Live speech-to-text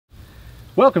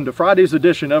Welcome to Friday's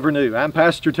edition of Renew. I'm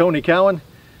Pastor Tony Cowan.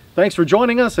 Thanks for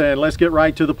joining us, and let's get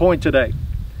right to the point today.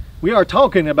 We are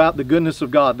talking about the goodness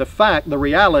of God, the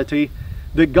reality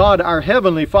that God, our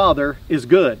Heavenly Father, is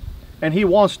good, and He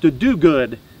wants to do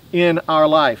good in our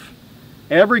life.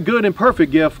 Every good and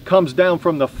perfect gift comes down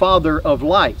from the Father of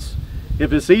lights.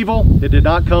 If it's evil, it did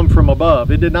not come from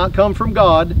above. It did not come from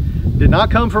God, did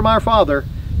not come from our Father.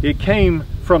 It came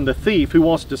from the thief who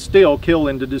wants to steal, kill,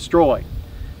 and to destroy.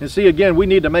 And see, again, we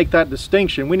need to make that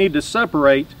distinction. We need to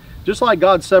separate, just like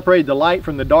God separated the light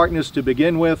from the darkness to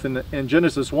begin with in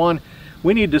Genesis 1,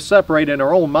 we need to separate in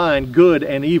our own mind good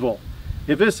and evil.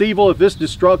 If it's evil, if it's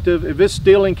destructive, if it's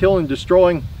stealing, killing,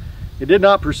 destroying, it did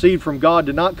not proceed from God,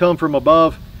 did not come from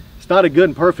above. It's not a good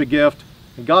and perfect gift,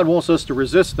 and God wants us to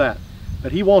resist that.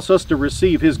 But He wants us to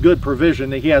receive His good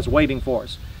provision that He has waiting for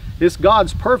us. It's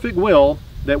God's perfect will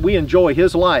that we enjoy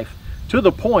His life to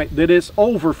the point that it's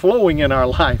overflowing in our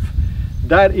life.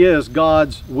 That is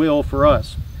God's will for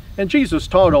us. And Jesus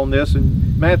taught on this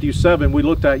in Matthew 7 we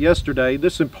looked at yesterday, the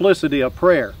simplicity of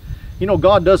prayer. You know,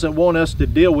 God doesn't want us to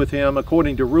deal with Him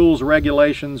according to rules,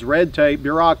 regulations, red tape,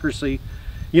 bureaucracy,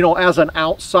 you know, as an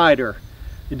outsider.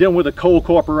 You're dealing with a cold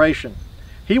corporation.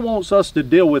 He wants us to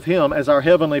deal with Him as our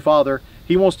Heavenly Father.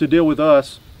 He wants to deal with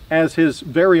us as His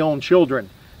very own children,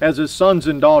 as His sons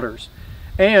and daughters.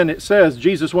 And it says,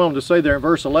 Jesus went on to say there in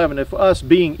verse 11, if us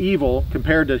being evil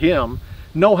compared to Him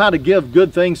know how to give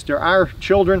good things to our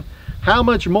children, how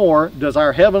much more does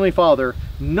our Heavenly Father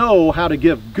know how to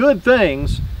give good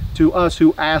things to us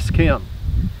who ask Him?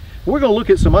 We're going to look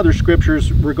at some other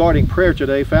scriptures regarding prayer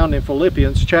today found in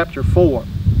Philippians chapter 4.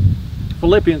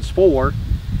 Philippians 4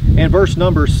 and verse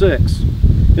number 6.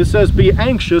 It says, be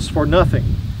anxious for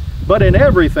nothing, but in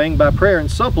everything by prayer and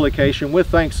supplication with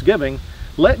thanksgiving,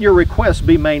 let your requests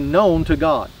be made known to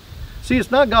God. See,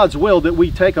 it's not God's will that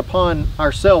we take upon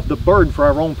ourselves the burden for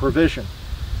our own provision.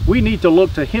 We need to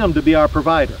look to Him to be our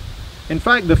provider. In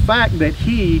fact, the fact that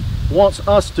He wants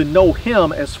us to know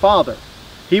Him as Father,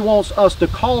 He wants us to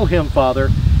call Him Father,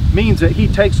 means that He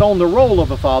takes on the role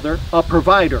of a father, a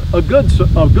provider, a good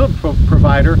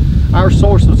provider, our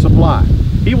source of supply.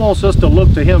 He wants us to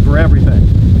look to Him for everything.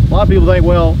 A lot of people think,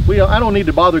 well, I don't need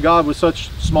to bother God with such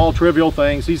small, trivial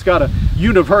things. He's got a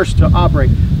universe to operate.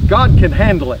 God can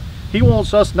handle it. He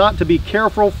wants us not to be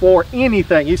careful for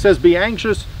anything. He says, be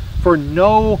anxious for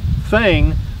no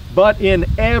thing, but in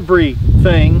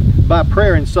everything, by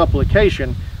prayer and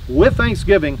supplication, with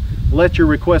thanksgiving, let your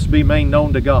requests be made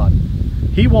known to God.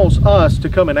 He wants us to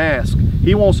come and ask.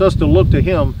 He wants us to look to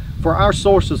Him for our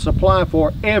source of supply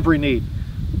for every need,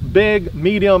 big,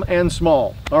 medium, and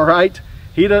small. All right?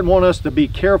 He doesn't want us to be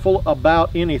careful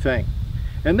about anything.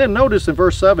 And then notice in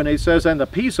verse 7, it says, and the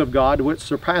peace of God, which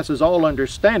surpasses all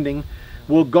understanding,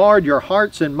 will guard your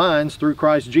hearts and minds through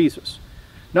Christ Jesus.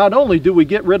 Not only do we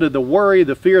get rid of the worry,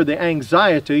 the fear, the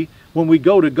anxiety when we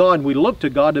go to God and we look to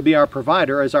God to be our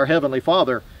provider as our Heavenly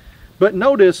Father, but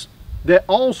notice that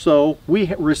also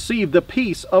we receive the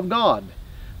peace of God.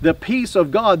 The peace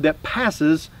of God that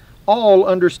passes all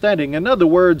understanding. In other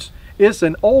words, it's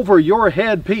an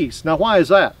over-your-head peace. Now, why is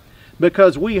that?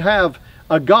 Because we have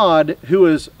a God who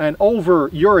is an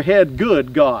over-your-head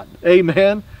good God.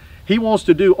 Amen? He wants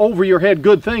to do over-your-head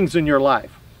good things in your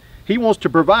life. He wants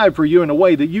to provide for you in a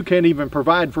way that you can't even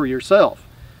provide for yourself.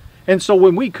 And so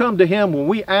when we come to Him, when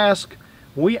we ask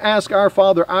our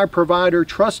Father, our provider,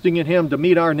 trusting in Him to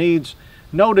meet our needs,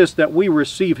 notice that we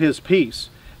receive His peace.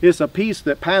 It's a peace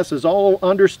that passes all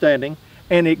understanding,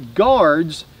 and it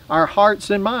guards our hearts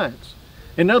and minds.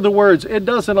 In other words, it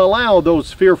doesn't allow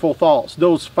those fearful thoughts,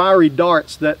 those fiery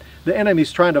darts that the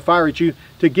enemy's trying to fire at you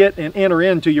to get and enter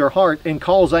into your heart and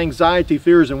cause anxiety,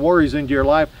 fears, and worries into your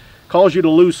life, cause you to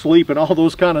lose sleep and all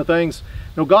those kind of things.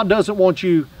 No, God doesn't want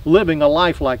you living a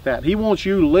life like that. He wants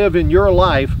you living your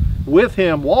life with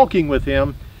Him, walking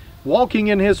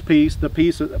in His peace, the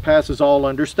peace that passes all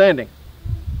understanding.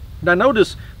 Now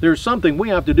notice there's something we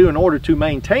have to do in order to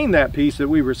maintain that peace that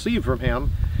we receive from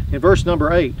Him. In verse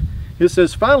number 8, it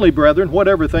says, finally, brethren,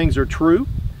 whatever things are true,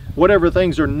 whatever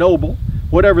things are noble,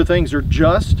 whatever things are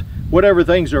just, whatever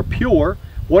things are pure,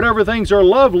 whatever things are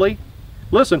lovely,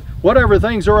 listen, whatever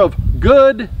things are of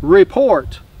good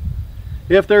report.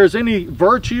 If there's any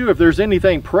virtue, if there's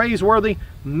anything praiseworthy,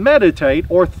 meditate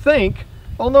or think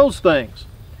on those things.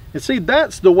 And see,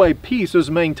 that's the way peace is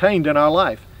maintained in our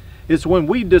life. It's when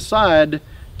we decide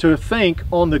to think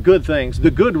on the good things,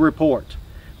 the good report.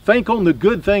 Think on the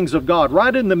good things of God.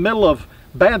 Right in the middle of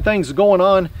bad things going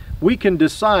on, we can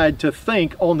decide to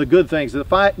think on the good things. The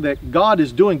fact that God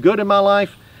is doing good in my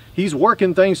life, He's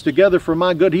working things together for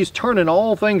my good. He's turning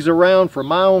all things around for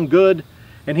my own good.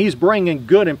 and He's bringing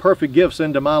good and perfect gifts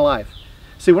into my life.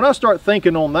 See, when I start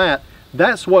thinking on that,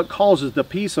 that's what causes the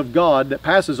peace of God that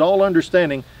passes all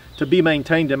understanding to be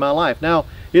maintained in my life. Now,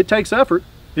 it takes effort.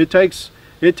 It takes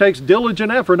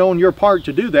diligent effort on your part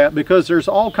to do that, because there's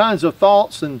all kinds of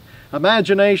thoughts and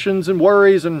imaginations and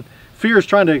worries and fears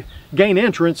trying to gain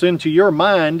entrance into your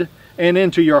mind and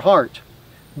into your heart.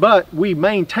 But we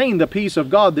maintain the peace of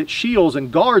God that shields and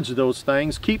guards those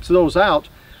things, keeps those out,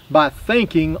 by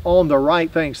thinking on the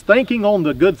right things, thinking on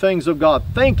the good things of God,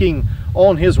 thinking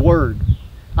on His Word.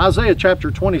 Isaiah chapter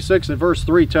 26 and verse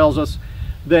 3 tells us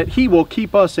that He will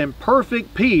keep us in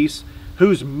perfect peace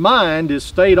whose mind is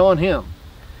stayed on Him.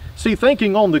 See,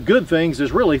 thinking on the good things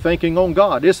is really thinking on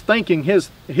God. It's thinking His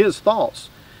thoughts.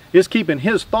 It's keeping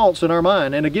His thoughts in our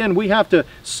mind. And again, we have to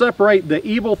separate the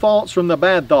evil thoughts from the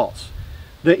bad thoughts.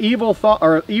 The evil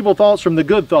thoughts from the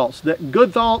good thoughts. The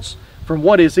good thoughts from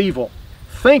what is evil.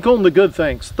 Think on the good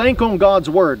things. Think on God's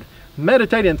Word.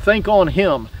 Meditate and think on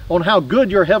Him, on how good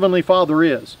your Heavenly Father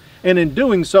is. And in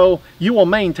doing so, you will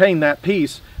maintain that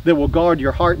peace that will guard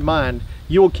your heart and mind.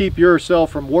 You will keep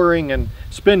yourself from worrying and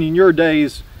spending your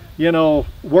days,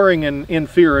 worrying and in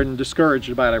fear and discouraged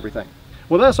about everything.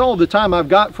 Well, that's all the time I've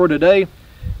got for today.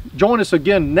 Join us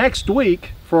again next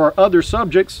week for our other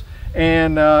subjects.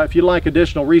 And if you'd like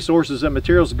additional resources and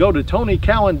materials, go to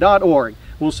tonycowan.org.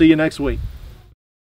 We'll see you next week.